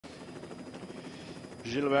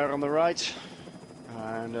Gilbert on the right,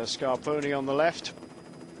 and Scarponi on the left.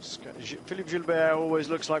 Philippe Gilbert always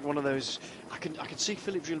looks like one of those. I can see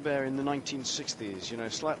Philippe Gilbert in the 1960s. You know,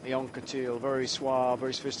 slightly encoutil, very suave,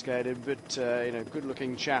 very sophisticated, but you know,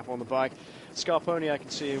 good-looking chap on the bike. Scarponi, I can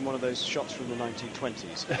see in one of those shots from the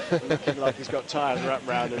 1920s, looking like he's got tyres wrapped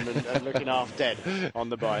around him and looking half dead on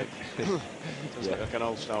the bike. Does look like an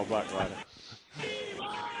old-style bike rider.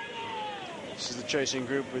 This is the chasing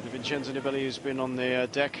group with Vincenzo Nibali, who's been on the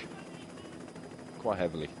deck quite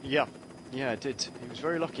heavily. Yeah, it did. He was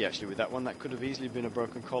very lucky actually with that one. That could have easily been a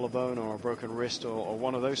broken collarbone or a broken wrist or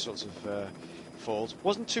one of those sorts of falls.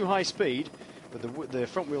 Wasn't too high speed, but the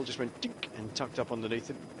front wheel just went dink and tucked up underneath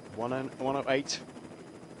it. 108,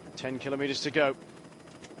 10 kilometers to go.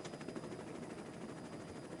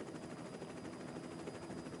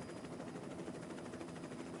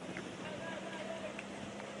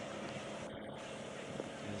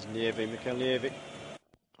 There's Nieve, Mikel Nieve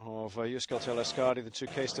of Euskaltel Euskadi. The two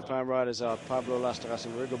Caisse riders are Pablo, Lastras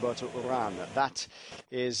and Rigoberto Urán. That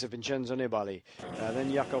is Vincenzo Nibali.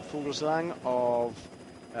 Then Jakob Fuglsang of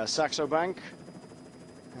Saxo Bank.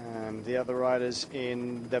 And the other riders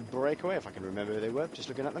in the breakaway, if I can remember who they were, just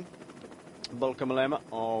looking at them. Bolka Malema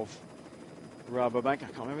of Rabobank. I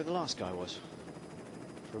can't remember who the last guy was.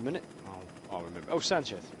 For a minute. I'll remember. Oh,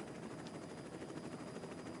 Sánchez.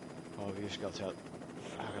 Of Euskaltel.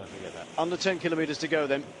 How can I forget that? Under 10 kilometers to go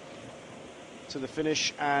then to the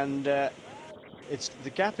finish, and the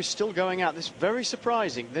gap is still going out. This is very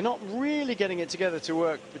surprising. They're not really getting it together to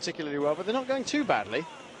work particularly well, but they're not going too badly.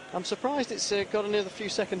 I'm surprised it's got another few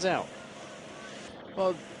seconds out.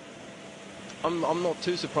 Well, I'm not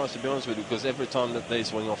too surprised, to be honest with you, because every time that they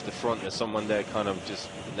swing off the front, there's someone there kind of just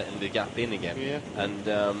letting the gap in again. Yeah. And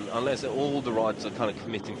unless all the riders are kind of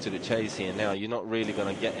committing to the chase here now, you're not really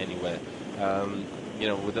going to get anywhere. You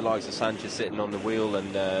know, with the likes of Sánchez sitting on the wheel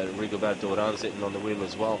and Rigoberto Urán sitting on the wheel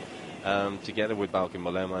as well, together with Bolka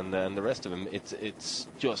Malema and the rest of them, it's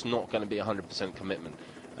just not going to be 100% commitment.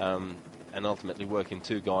 And ultimately working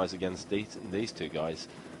two guys against these two guys.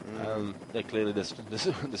 They're clearly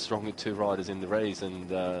the stronger two riders in the race, and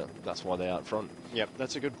that's why they're out front. Yep,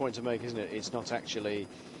 that's a good point to make, isn't it? It's not actually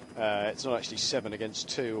 7 against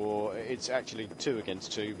 2, or it's actually 2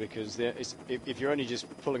 against 2, because if you're only just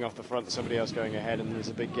pulling off the front, somebody else going ahead, and there's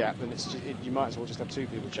a big gap, then you might as well just have 2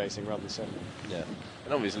 people chasing rather than 7. Yeah,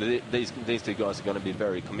 and obviously these two guys are going to be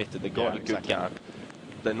very committed. They've got a good gap.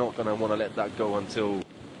 They're not going to want to let that go until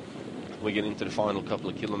we get into the final couple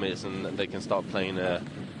of kilometers and they can start playing a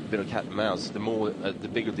bit of cat and mouse. The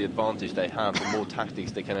bigger the advantage they have, the more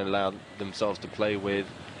tactics they can allow themselves to play with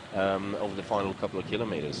over the final couple of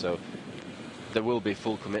kilometers. So there will be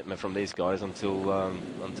full commitment from these guys until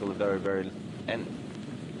the very, very end.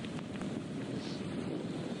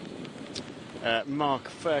 Mark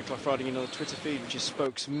Fairclough writing in on the Twitter feed, which is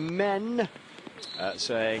spokesmen,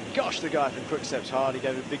 saying, gosh, the guy from Quickstep's hard. He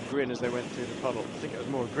gave a big grin as they went through the puddle. I think it was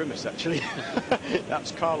more a grimace, actually.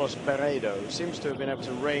 That's Carlos Barredo, who seems to have been able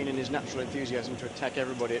to rein in his natural enthusiasm to attack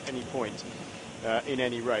everybody at any point in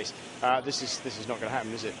any race. This is not going to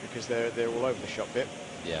happen, is it? Because they're all over the shop bit.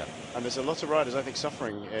 Yeah. And there's a lot of riders, I think,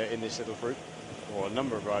 suffering in this little group, or a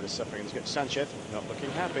number of riders suffering. There's Sánchez, not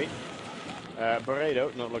looking happy.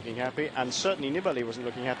 Barredo, not looking happy. And certainly Nibali wasn't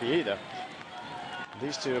looking happy either.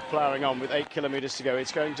 These two are ploughing on with 8 kilometers to go.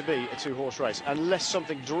 It's going to be a 2-horse race, unless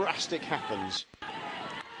something drastic happens.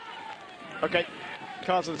 Okay,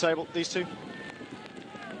 cards on the table. These two.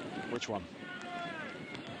 Which one?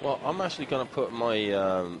 Well, I'm actually going to put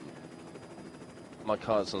my my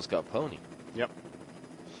cards on Scarponi. Yep.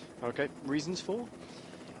 Okay. Reasons for?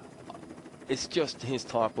 It's just his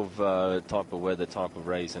type of weather, type of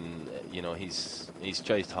race, and you know he's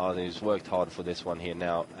chased hard and he's worked hard for this one here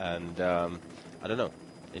now, and I don't know.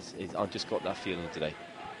 I've just got that feeling today.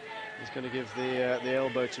 He's going to give the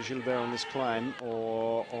elbow to Gilbert on this climb,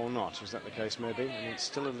 or not? Is that the case? Maybe. I mean, it's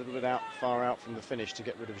still a little bit far out from the finish to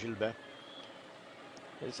get rid of Gilbert.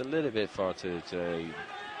 It's a little bit far to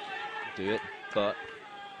do it, but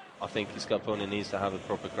I think Scarponi needs to have a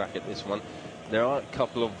proper crack at this one. There are a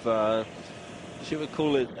couple of, should we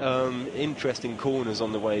call it, interesting corners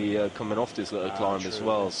on the way coming off this little climb as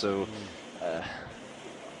well. So,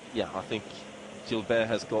 yeah, I think Gilbert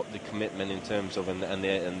has got the commitment in terms of and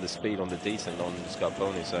the speed on the descent on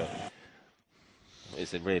Scarponi. So,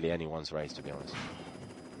 it's really anyone's race, to be honest.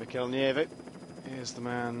 Mikel Nieve is the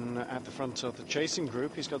man at the front of the chasing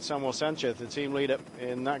group. He's got Samuel Sánchez, the team leader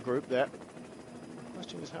in that group there. The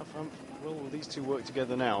question is, how well will these two work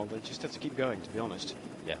together now? They just have to keep going, to be honest.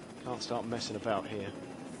 Yeah. Can't start messing about here.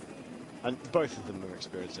 And both of them are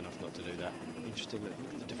experienced enough not to do that. Interesting,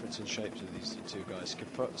 the difference in shapes of these two guys.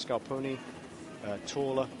 Scarponi,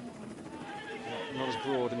 taller, not as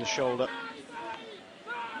broad in the shoulder.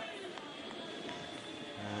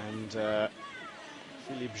 And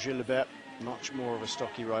Philippe Gilbert, much more of a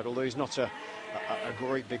stocky rider, although he's not a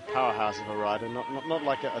great big powerhouse of a rider, not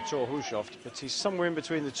like a Thor Hushovd, but he's somewhere in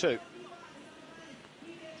between the two.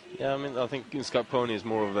 Yeah, I mean, I think Scarponi is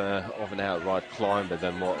more of an outright climber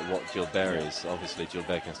than what Gilbert is. Obviously,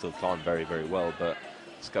 Gilbert can still climb very, very well, but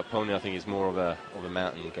Scarponi, I think, is more of a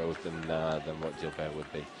mountain goat than what Gilbert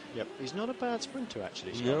would be. Yep, he's not a bad sprinter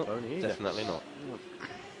actually, Scarponi, either. Definitely not. No.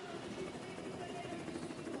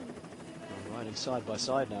 Riding side by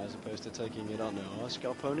side now, as opposed to taking it on. No,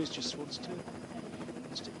 Scarponi just wants to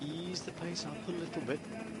ease the pace up a little bit.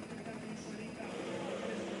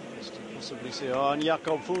 Possibly see. Oh, and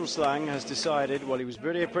Jakob Fuglsang has decided. Well, he was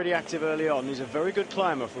pretty active early on. He's a very good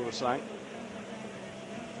climber, Fuglsang.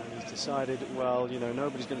 And he's decided, well, you know,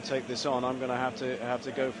 nobody's going to take this on. I'm going to have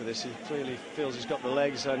to go for this. He clearly feels he's got the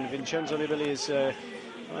legs, and Vincenzo Nibali is trying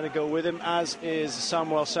to go with him, as is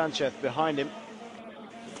Samuel Sánchez behind him.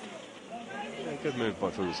 Yeah, good move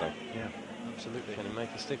by Fuglsang. Yeah, absolutely. Can he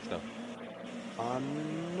make a stick though?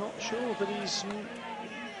 I'm not sure that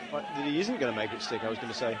he isn't going to make it stick. I was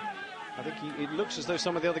going to say. I think it looks as though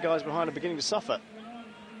some of the other guys behind are beginning to suffer.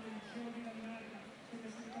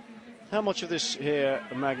 How much of this here,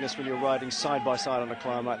 Magnus, when you're riding side by side on a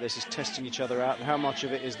climb like this, is testing each other out, and how much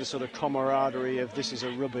of it is the sort of camaraderie of this is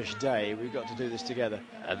a rubbish day, we've got to do this together?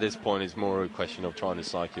 At this point, it's more a question of trying to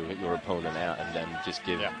psych your opponent out, and then just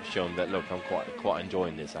show them that, look, I'm quite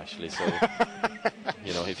enjoying this actually. So,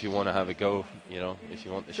 you know, if you want to have a go, you know, if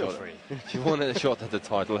you want the shot, if you want a shot at the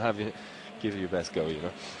title, give it your best go, you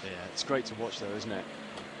know. Yeah, it's great to watch though, isn't it?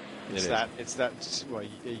 It's that. Well,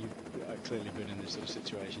 you've clearly been in this sort of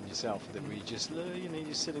situation yourself, that we just, you know,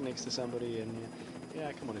 you're sitting next to somebody and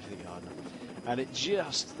yeah, come on if you think hard enough. And it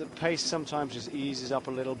just, the pace sometimes just eases up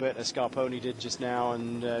a little bit, as Scarponi did just now,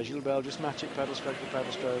 and Gilbert will just match it pedal stroke to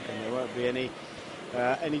pedal stroke, and there won't be any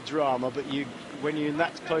drama. But when you're in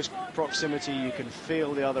that close proximity, you can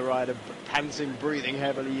feel the other rider panting, breathing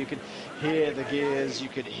heavily. You can hear the gears, you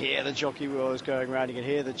can hear the jockey wheels going around, you can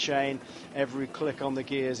hear the chain. Every click on the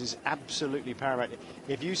gears is absolutely paramount.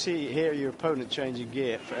 If you hear your opponent changing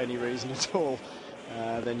gear for any reason at all,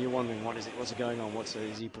 then you're wondering, what's going on?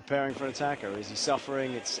 Is he preparing for an attack, or is he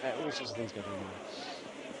suffering? It's all sorts of things going on.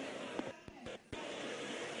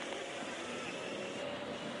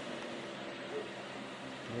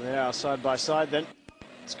 They are side by side then.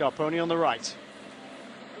 Scarponi on the right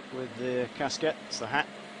with the casquette, it's the hat,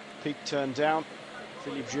 peak turned down.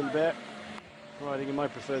 Philippe Gilbert riding in my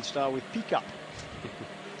preferred style with peak up.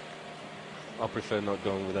 I prefer not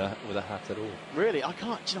going with a hat at all. Really? I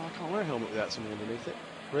can't wear a helmet without something underneath it.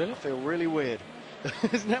 Really? I feel really weird.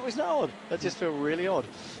 Isn't that odd? I just feel really odd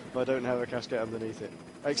if I don't have a casquette underneath it.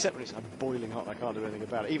 Except when it's boiling hot, I can't do anything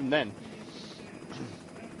about it. Even then,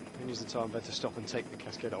 use the time better stop and take the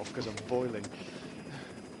casquette off because I'm boiling.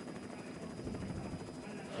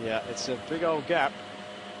 Yeah, it's a big old gap,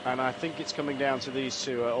 and I think it's coming down to these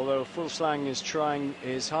two. Although Fuglsang is trying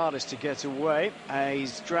his hardest to get away,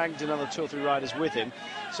 he's dragged another 2 or 3 riders with him.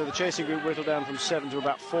 So the chasing group whittled down from 7 to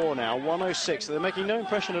about 4 now. 106. So they're making no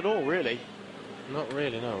impression at all, really. Not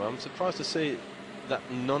really, no. I'm surprised to see that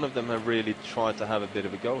none of them have really tried to have a bit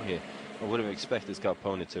of a go here. I would have expected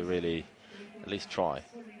Scarponi to really at least try.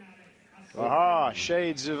 Aha,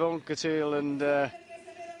 shades of Euskaltel and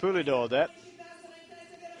Pulidor there.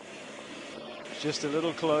 Just a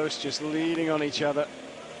little close, just leaning on each other.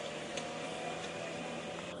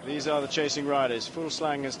 These are the chasing riders.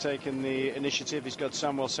 Fuglsang has taken the initiative. He's got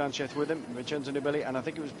Samuel Sánchez with him, Vincenzo Nibali, and I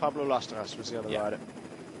think it was Pablo Lastras was the other rider.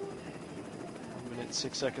 1 minute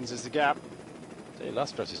 6 seconds is the gap.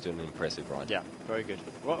 Lastras is doing an impressive ride. Yeah, very good.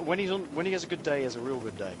 Well, when he has a good day, he has a real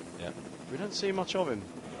good day. Yeah. We don't see much of him.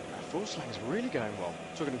 Fuglsang is really going well.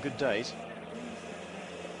 Talking of good days.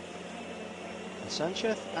 And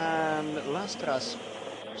Sánchez and Lastras.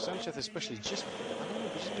 Sánchez especially just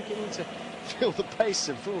beginning to feel the pace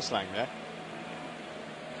of Fuglsang there.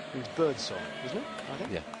 It's Birdsong, isn't it? I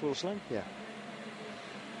think. Yeah. Fuglsang, yeah.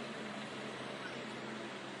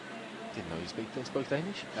 Didn't know you spoke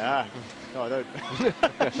Danish. Ah, no, I don't.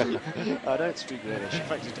 I don't speak Danish. In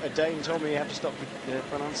fact, a Dane told me you have to stop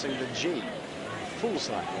pronouncing the G.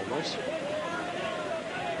 Fuglsang almost.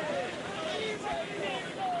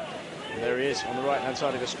 And there he is on the right hand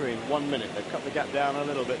side of the screen. 1 minute. They've cut the gap down a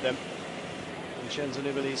little bit then. Vincenzo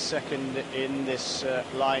Nibali second in this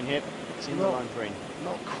line here. It's in the line green.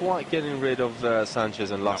 Not quite getting rid of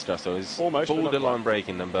Sánchez and Lastras, so he's almost borderline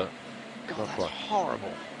breaking them, but God, not that's quite.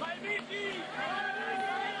 Horrible.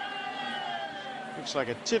 Looks like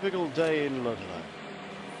a typical day in Lotto.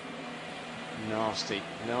 Nasty,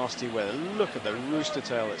 nasty weather. Look at the rooster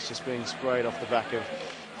tail that's just being sprayed off the back of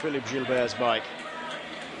Philippe Gilbert's bike.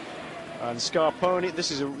 And Scarponi,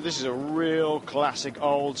 this is a real classic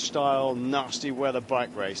old style nasty weather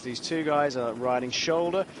bike race. These two guys are riding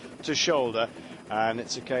shoulder to shoulder, and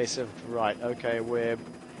it's a case of, right, okay,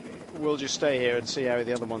 we'll just stay here and see how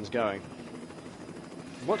the other one's going.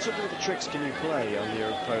 What sort of tricks can you play on your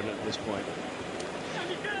opponent at this point?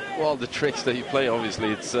 Well, the tricks that you play,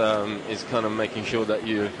 obviously, it's kind of making sure that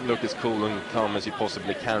you look as cool and calm as you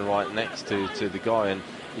possibly can right next to the guy. And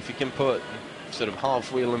if you can put sort of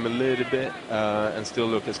half wheel him a little bit and still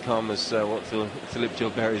look as calm as what Philippe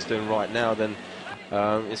Gilbert is doing right now, then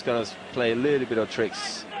it's going to play a little bit of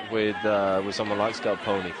tricks with someone like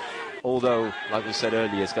Scarponi. Although, like we said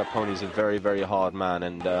earlier, Scarponi is a very, very hard man,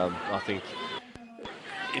 and I think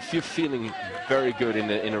if you're feeling very good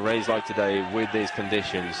in a race like today with these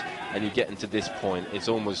conditions, and you get into this point,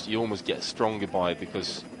 you almost get stronger by it,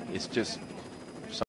 because it's just